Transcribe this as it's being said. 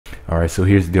All right, so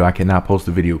here's the deal. I cannot post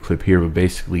a video clip here, but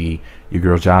basically your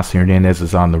girl Joseline Hernandez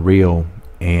is on The Real,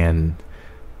 and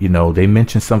you know, they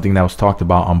mentioned something that was talked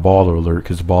about on Baller Alert,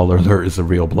 because Baller Alert is a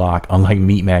real blog, unlike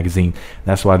Meat Magazine.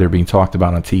 That's why they're being talked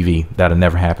about on TV. That'll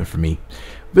never happen for me.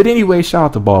 But anyway, shout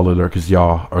out to Baller Alert, because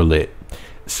y'all are lit.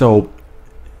 So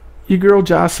your girl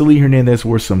Joseline Hernandez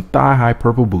wore some thigh-high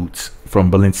purple boots from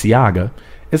Balenciaga,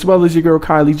 as well as your girl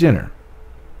Kylie Jenner.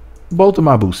 Both of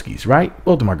my booskies, right?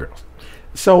 Both of my girls.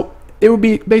 So it would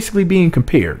be basically being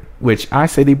compared, which I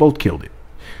say they both killed it.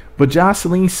 But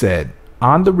Joseline said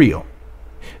on The Real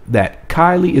that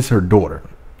Kylie is her daughter.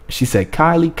 She said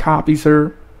Kylie copies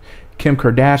her. Kim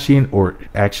Kardashian, or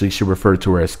actually she referred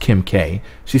to her as Kim K.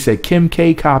 She said Kim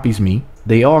K copies me.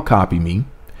 They all copy me.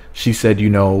 She said, you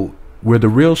know, where the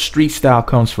real street style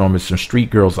comes from is some street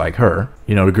girls like her.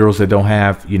 You know, the girls that don't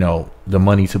have, you know, the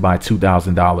money to buy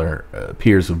 $2,000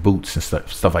 pairs of boots and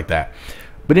stuff like that.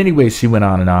 But anyways, she went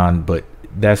on and on, but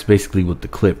that's basically what the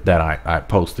clip that I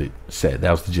posted said.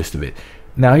 That was the gist of it.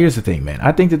 Now, here's the thing, man.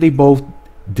 I think that they both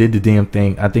did the damn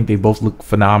thing. I think they both look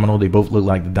phenomenal. They both look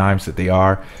like the dimes that they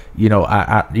are. You know,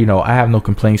 I have no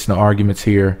complaints, no arguments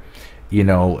here. You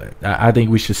know, I think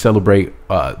we should celebrate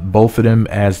both of them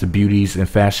as the beauties and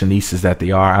fashionistas that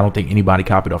they are. I don't think anybody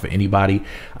copied off of anybody.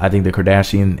 I think the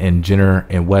Kardashian and Jenner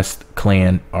and West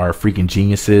clan are freaking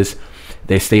geniuses.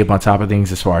 They stay up on top of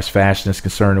things as far as fashion is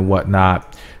concerned and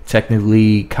whatnot.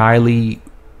 Technically, Kylie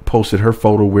posted her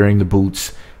photo wearing the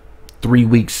boots 3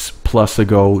 weeks plus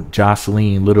ago.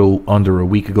 Joseline little under a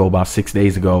week ago, about 6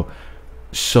 days ago.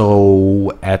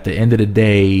 So at the end of the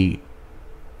day,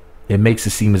 it makes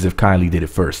it seem as if Kylie did it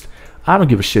first. I don't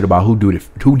give a shit about who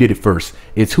did it first.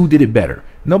 It's who did it better.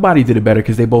 Nobody did it better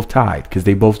because they both tied, because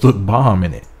they both look bomb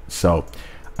in it. So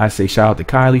I say shout out to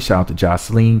Kylie, shout out to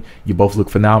Joseline. You both look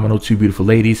phenomenal, two beautiful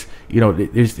ladies. You know,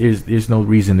 there's no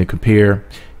reason to compare.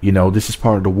 You know, this is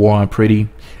part of the war on pretty.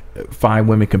 Fine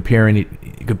women comparing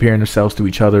themselves to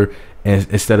each other, and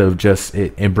instead of just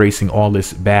embracing all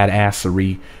this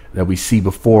badassery that we see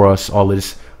before us, all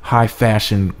this high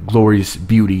fashion, glorious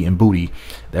beauty and booty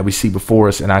that we see before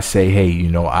us. And I say, hey,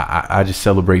 you know, I just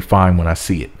celebrate fine when I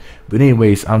see it. But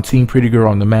anyways, I'm Team Pretty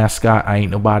Girl. I'm the mascot. I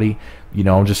ain't nobody. You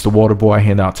know, I'm just a water boy. I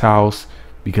hand out towels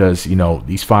because, you know,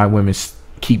 these fine women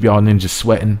keep y'all ninjas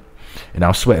sweating. And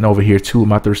I'm sweating over here too with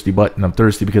my thirsty butt. And I'm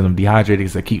thirsty because I'm dehydrated,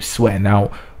 because I keep sweating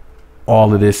out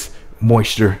all of this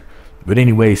moisture. But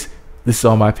anyways, this is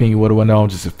all my opinion. What do I know? I'm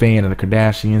just a fan of the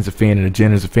Kardashians, a fan of the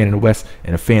Jenners, a fan of the West,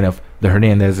 and a fan of the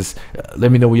Hernandezes.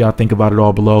 Let me know what y'all think about it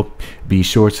all below. Be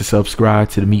sure to subscribe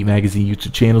to the Meat Magazine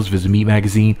YouTube channels. Visit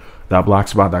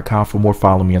meatmagazine.blogspot.com for more.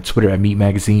 Follow me on Twitter at Meat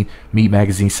Magazine, Meat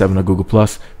Magazine 7 on Google+,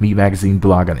 Meat Magazine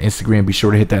blog on Instagram. Be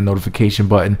sure to hit that notification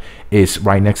button. It's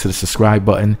right next to the subscribe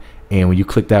button. And when you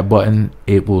click that button,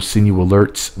 it will send you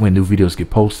alerts when new videos get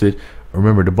posted.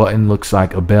 Remember, the button looks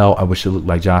like a bell. I wish it looked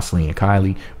like Joseline and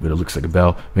Kylie, but it looks like a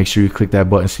bell. Make sure you click that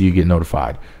button so you get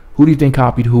notified. Who do you think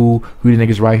copied who? Who do you think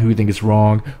is right? Who do you think is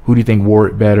wrong? Who do you think wore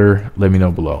it better? Let me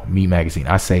know below. Meat Magazine.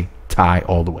 I say tie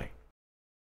all the way.